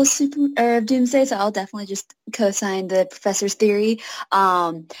knowledgeable of Doomsday, so I'll definitely just co-sign the professor's theory.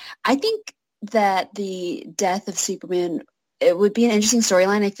 I think that the death of Superman, it would be an interesting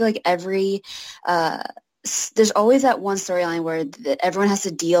storyline. I feel like there's always that one storyline where everyone has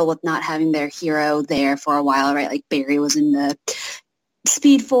to deal with not having their hero there for a while, right? Like Barry was in the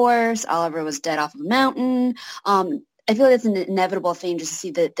Speed Force, Oliver was dead off of a mountain. I feel like it's an inevitable thing just to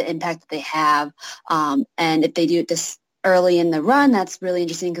see the impact that they have. And if they do it this early in the run, that's really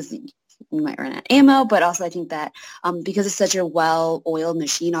interesting because you might run out of ammo, but also I think that because it's such a well-oiled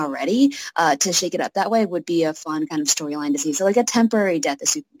machine already, to shake it up that way would be a fun kind of storyline to see. So like a temporary death of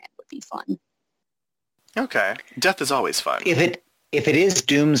Superman would be fun. Okay. Death is always fun. If it is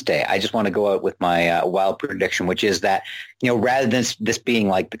Doomsday, I just want to go out with my wild prediction, which is that, rather than this being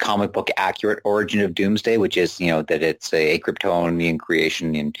like the comic book accurate origin of Doomsday, which is, that it's a Kryptonian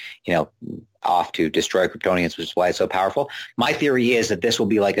creation and, off to destroy Kryptonians, which is why it's so powerful. My theory is that this will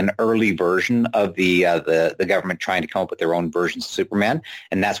be like an early version of the government trying to come up with their own versions of Superman,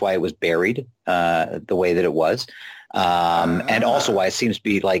 and that's why it was buried the way that it was. And also why it seems to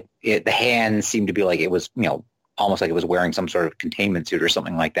be like the hands seem to be like it was, almost like it was wearing some sort of containment suit or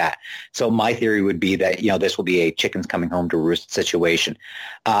something like that. So my theory would be that, this will be a chickens coming home to roost situation.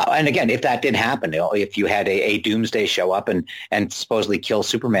 And again, if that did happen, if you had a Doomsday show up and supposedly kill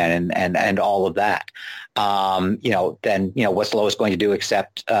Superman and all of that, then, what's Lois going to do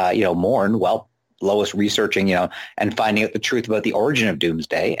except, mourn? Well, Lois researching, and finding out the truth about the origin of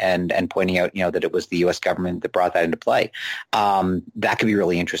Doomsday and pointing out, that it was the U.S. government that brought that into play. That could be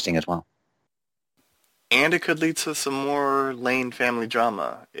really interesting as well. And it could lead to some more Lane family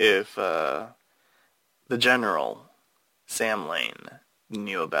drama if the general, Sam Lane,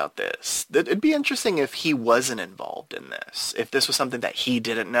 knew about this. It'd be interesting if he wasn't involved in this, if this was something that he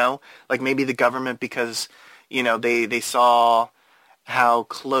didn't know. Like maybe the government, because, they saw how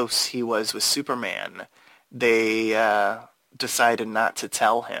close he was with Superman, they decided not to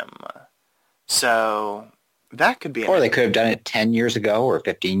tell him. So that could be... Or they could have done it 10 years ago or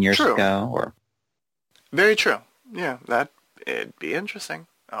 15 years ago. Or Very true. Yeah, it'd be interesting.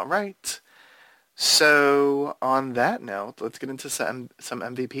 All right. So on that note, let's get into some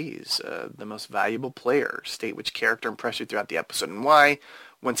MVPs. The most valuable player. State which character impressed you throughout the episode and why.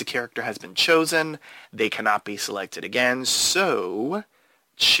 Once a character has been chosen, they cannot be selected again. So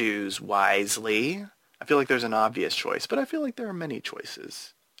choose wisely. I feel like there's an obvious choice, but I feel like there are many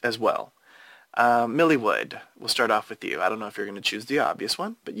choices as well. Millie Wood, we'll start off with you. I don't know if you're going to choose the obvious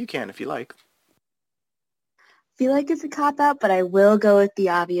one, but you can if you like. Feel like it's a cop-out, but I will go with the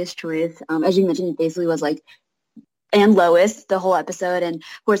obvious choice. As you mentioned, it basically was like, and Lois, the whole episode, and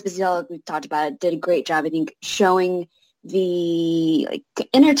of course, Bazile, we talked about it, did a great job, I think, showing the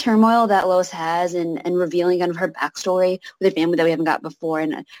inner turmoil that Lois has and revealing kind of her backstory with her family that we haven't got before,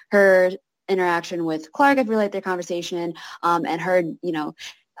 and her interaction with Clark. I really liked their conversation, and her,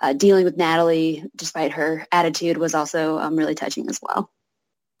 dealing with Natalie despite her attitude was also really touching as well.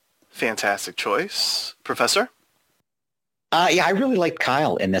 Fantastic choice. Professor? I really liked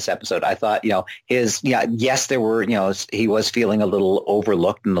Kyle in this episode. I thought, yes, there were, he was feeling a little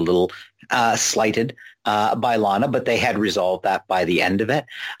overlooked and a little slighted by Lana, but they had resolved that by the end of it.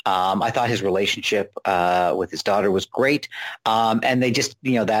 I thought his relationship with his daughter was great. And they just,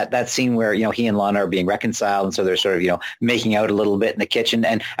 that scene where, he and Lana are being reconciled. And so they're sort of, making out a little bit in the kitchen.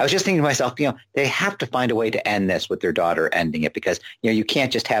 And I was just thinking to myself, they have to find a way to end this with their daughter ending it because, you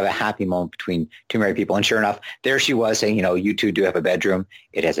can't just have a happy moment between two married people. And sure enough, there she was saying, you two do have a bedroom.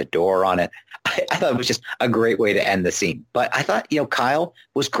 It has a door on it. I thought it was just a great way to end the scene. But I thought, Kyle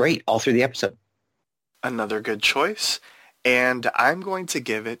was great all through the episode. Another good choice. And I'm going to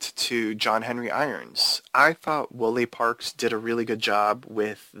give it to John Henry Irons. I thought Woolley Parks did a really good job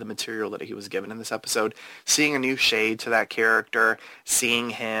with the material that he was given in this episode. Seeing a new shade to that character, seeing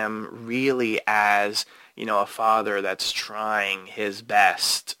him really as, a father that's trying his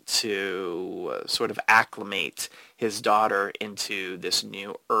best to sort of acclimate his daughter into this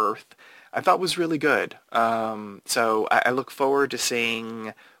new Earth, I thought was really good. So I look forward to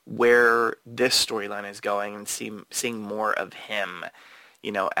seeing where this storyline is going and seeing more of him,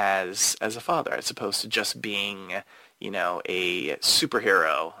 as a father, as opposed to just being, a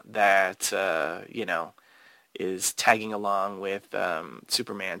superhero that, is tagging along with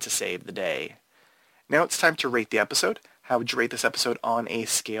Superman to save the day. Now it's time to rate the episode. How would you rate this episode on a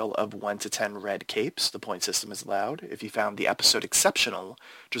scale of 1 to 10 red capes? The point system is allowed. If you found the episode exceptional,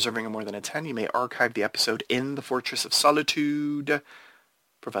 deserving of more than a 10, you may archive the episode in the Fortress of Solitude.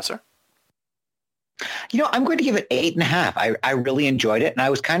 Professor? I'm going to give it 8.5. I really enjoyed it, and I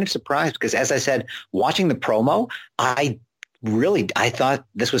was kind of surprised because, as I said, watching the promo, I thought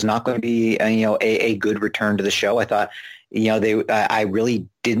this was not going to be a good return to the show. I thought I really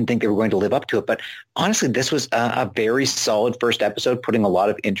didn't think they were going to live up to it. But honestly, this was a very solid first episode, putting a lot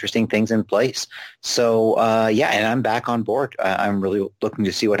of interesting things in place. So and I'm back on board. I'm really looking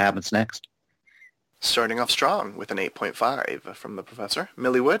to see what happens next. Starting off strong with an 8.5 from the Professor.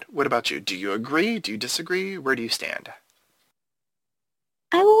 Millie Wood, what about you? Do you agree? Do you disagree? Where do you stand?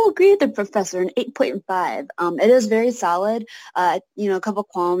 I will agree with the professor, an 8.5. It is very solid. A couple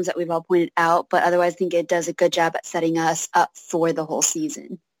qualms that we've all pointed out, but otherwise I think it does a good job at setting us up for the whole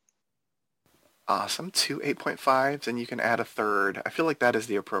season. Awesome. 2 8.5s, and you can add a third. I feel like that is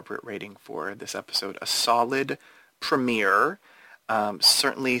the appropriate rating for this episode. A solid premiere,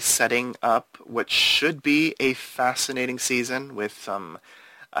 certainly setting up what should be a fascinating season with some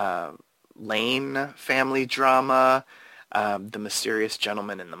Lane family drama, the mysterious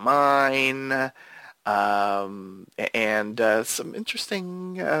gentleman in the mine, and some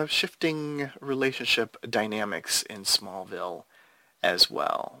interesting shifting relationship dynamics in Smallville as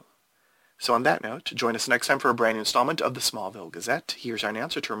well. So on that note, join us next time for a brand new installment of the Smallville Gazette. Here's our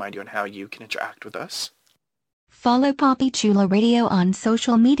announcer to remind you on how you can interact with us. Follow Poppy Chulo Radio on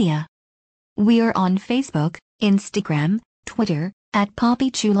social media. We are on Facebook, Instagram, Twitter, at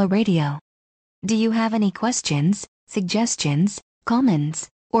Poppy Chulo Radio. Do you have any questions, suggestions, comments,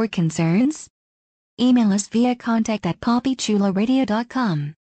 or concerns? Email us via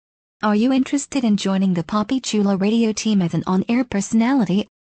contact@poppychuloradio.com. Are you interested in joining the Poppy Chulo Radio team as an on-air personality?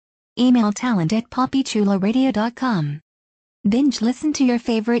 Email talent@poppychuloradio.com. Binge listen to your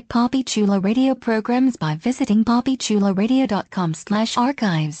favorite Poppy Chulo Radio programs by visiting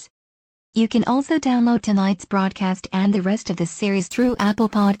poppychuloradio.com/archives. You can also download tonight's broadcast and the rest of the series through Apple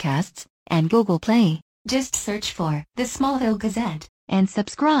Podcasts and Google Play. Just search for The Smallville Gazette and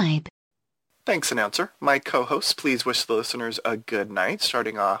subscribe. Thanks, announcer. My co-hosts, please wish the listeners a good night,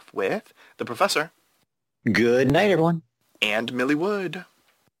 starting off with the professor. Good night, everyone. And Millie Wood.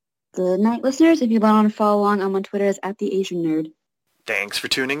 Good night, listeners. If you want to follow along, I'm on Twitter as @TheAsianNerd. Thanks for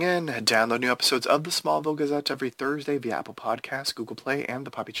tuning in. Download new episodes of the Smallville Gazette every Thursday via Apple Podcasts, Google Play, and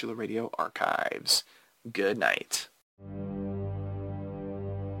the Poppy Chulo Radio archives. Good night.